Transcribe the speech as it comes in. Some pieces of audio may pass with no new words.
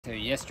So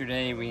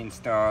yesterday we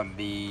installed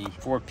the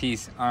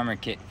 4-piece armor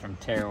kit from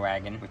Terra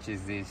Wagen, which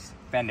is these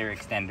fender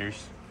extenders.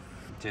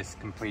 Just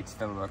completes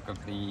the look of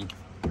the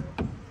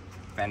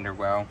fender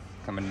well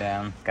coming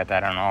down. Got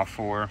that on all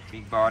four.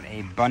 We bought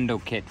a bundle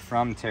kit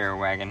from Terra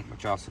Wagen,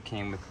 which also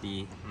came with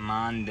the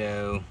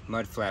Mondo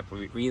mud flap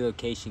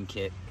relocation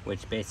kit,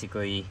 which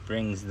basically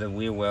brings the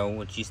wheel well,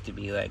 which used to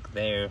be like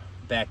there,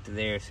 back to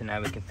there. So now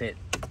we can fit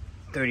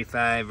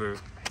 35 or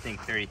I think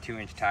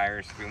 32-inch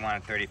tires. We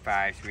wanted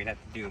 35, so we'd have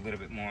to do a little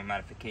bit more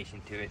modification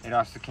to it. It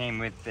also came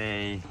with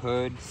a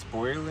hood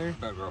spoiler,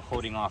 but we're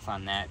holding off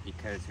on that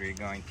because we're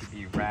going to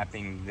be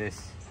wrapping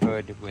this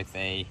hood with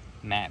a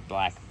matte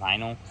black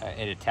vinyl.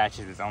 It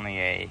attaches with only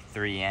a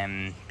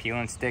 3M peel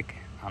and stick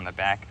on the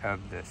back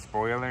of the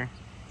spoiler,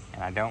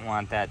 and I don't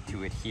want that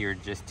to adhere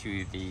just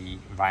to the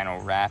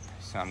vinyl wrap,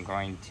 so I'm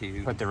going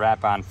to put the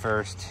wrap on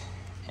first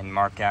and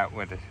mark out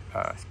where the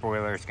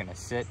spoiler is going to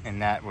sit,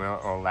 and that will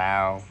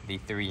allow the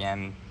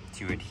 3M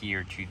to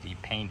adhere to the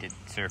painted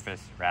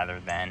surface rather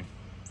than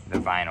the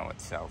vinyl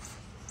itself.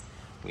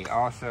 We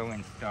also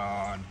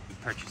installed, we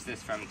purchased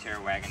this from Terra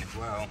Wagen as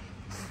well,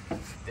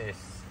 this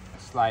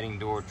sliding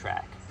door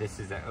track. This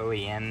is an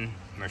OEM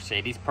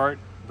Mercedes part,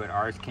 but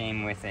ours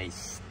came with a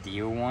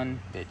steel one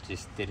that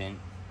just didn't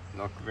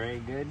look very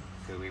good,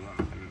 so we went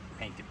with the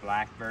painted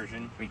black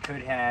version. We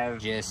could have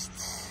just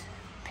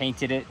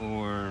painted it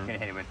or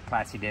hit it with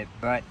Classy Dip,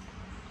 but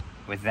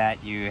with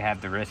that you have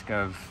the risk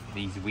of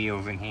these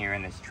wheels in here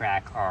and this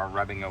track are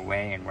rubbing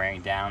away and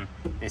wearing down.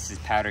 This is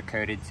powder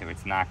coated, so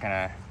it's not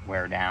gonna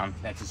wear down.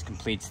 That just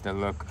completes the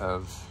look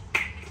of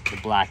the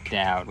blacked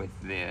out with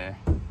the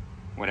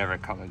whatever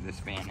color this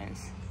van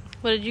is.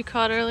 What did you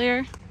call it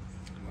earlier?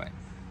 What?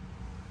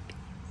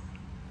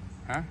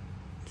 Huh?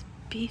 It's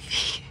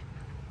beefy.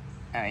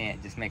 Oh yeah,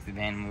 it just makes the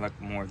van look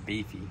more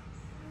beefy.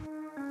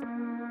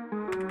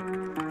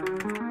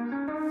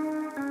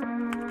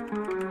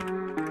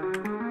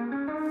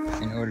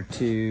 In order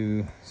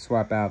to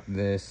swap out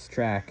this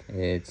track,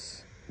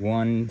 it's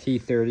one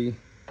T30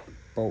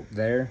 bolt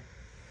there,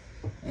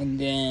 and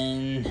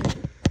then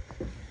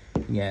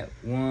you got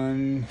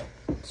 1,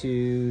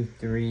 2,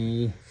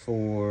 3,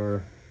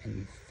 4,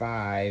 and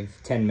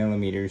 5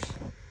 10mm.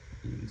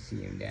 You can see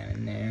them down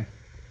in there.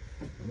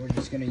 We're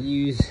just gonna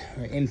use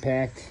our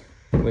impact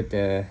with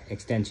the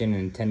extension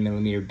and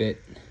 10mm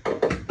bit.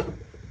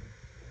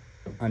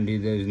 Undo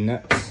those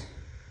nuts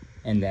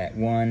and that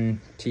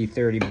one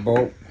T30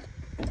 bolt,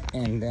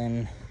 and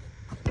then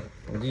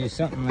we'll do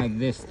something like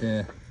this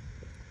to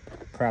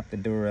prop the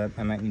door up.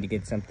 I might need to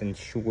get something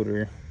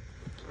shorter.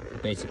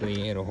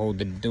 Basically, it'll hold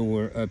the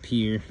door up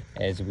here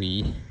as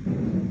we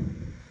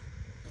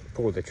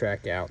pull the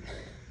track out,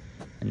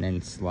 and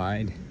then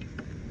slide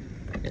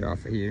it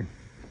off of here.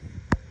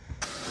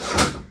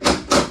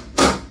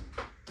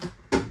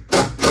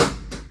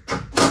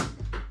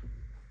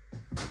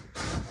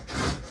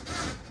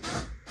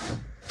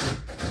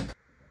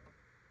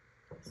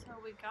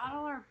 We got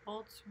all our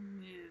bolts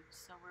removed,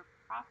 so we're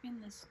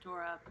propping this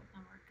door up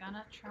and we're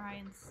gonna try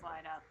and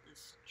slide out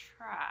this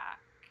track.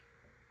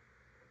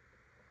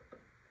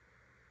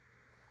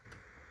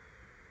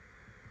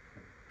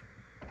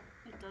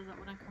 It doesn't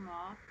want to come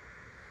off.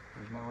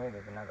 There's no way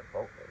there's another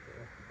bolt right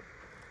there.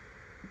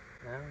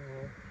 No,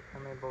 yeah. How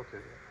many bolts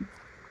is it?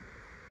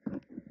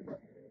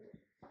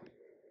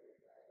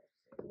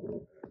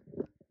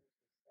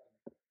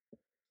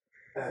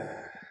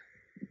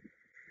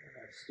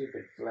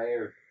 Stupid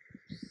flare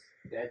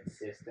bed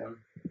system.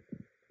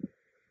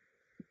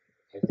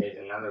 If there's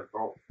another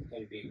bolt,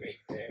 it'd be right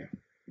there.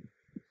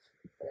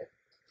 But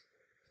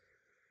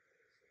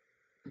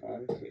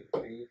 1, 2,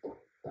 3, 4,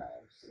 5,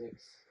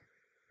 6.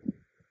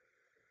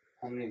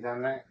 How many's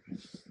on that?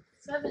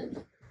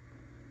 7.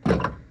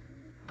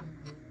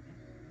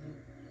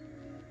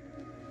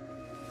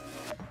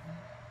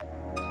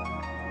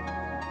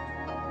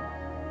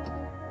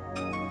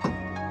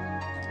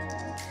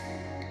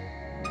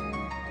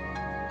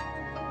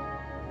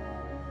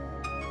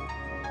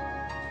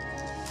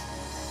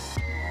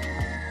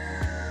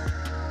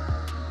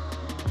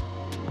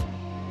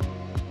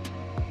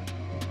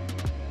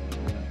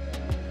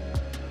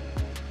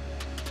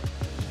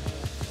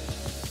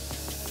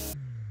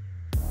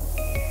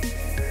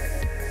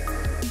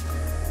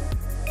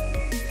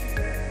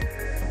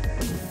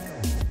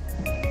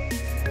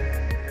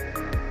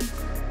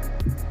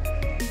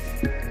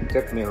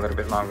 Took me a little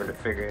bit longer to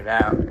figure it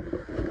out,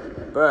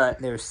 but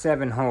there's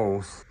 7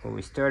 holes. Well,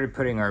 we started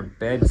putting our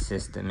bed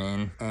system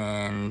in,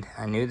 and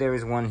I knew there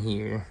was one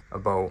here, a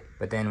bolt,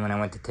 but then when I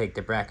went to take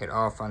the bracket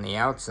off on the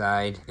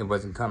outside, it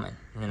wasn't coming.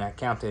 And then I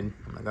counted,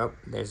 I'm like, oh,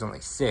 there's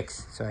only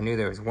 6, so I knew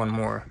there was one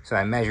more. So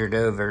I measured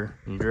over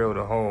and drilled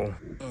a hole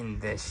in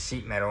this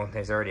sheet metal.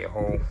 There's already a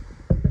hole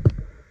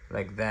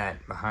like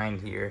that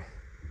behind here,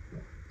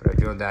 but I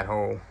drilled that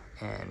hole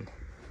and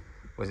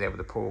was able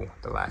to pull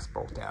the last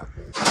bolt out.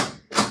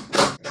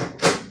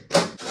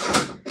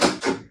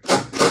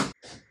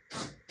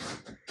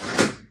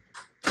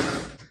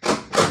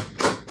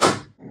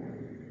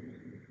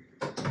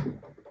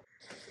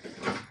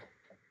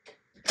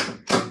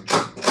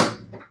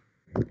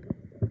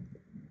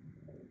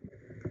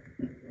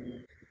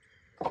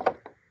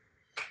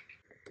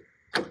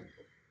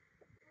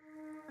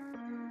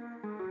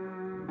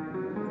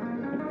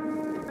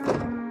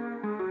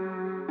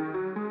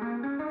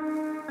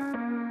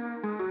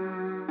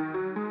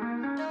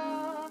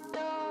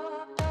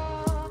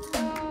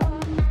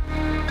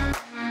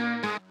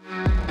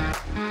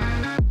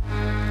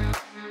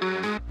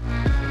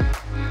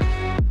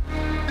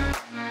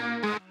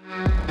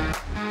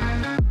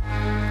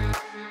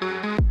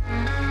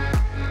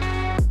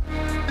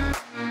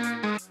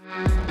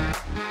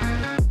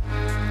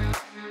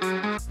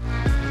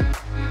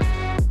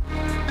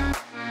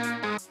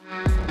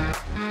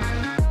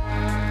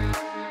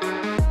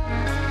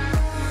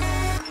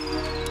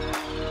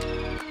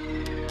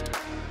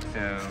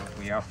 So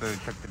we also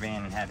took the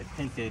van and had it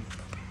tinted.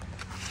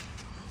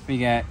 We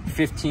got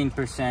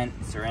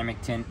 15%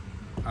 ceramic tint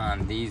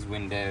on these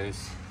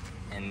windows.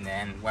 And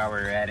then while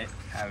we were at it,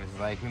 I was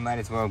like, we might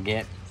as well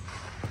get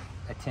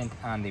a tint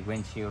on the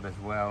windshield as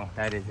well.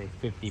 That is a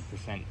 50%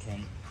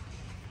 tint.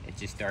 It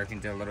just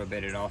darkens it a little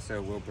bit. It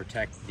also will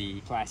protect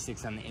the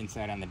plastics on the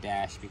inside on the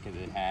dash because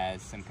it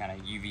has some kind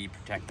of UV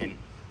protectant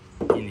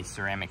in the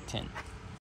ceramic tint.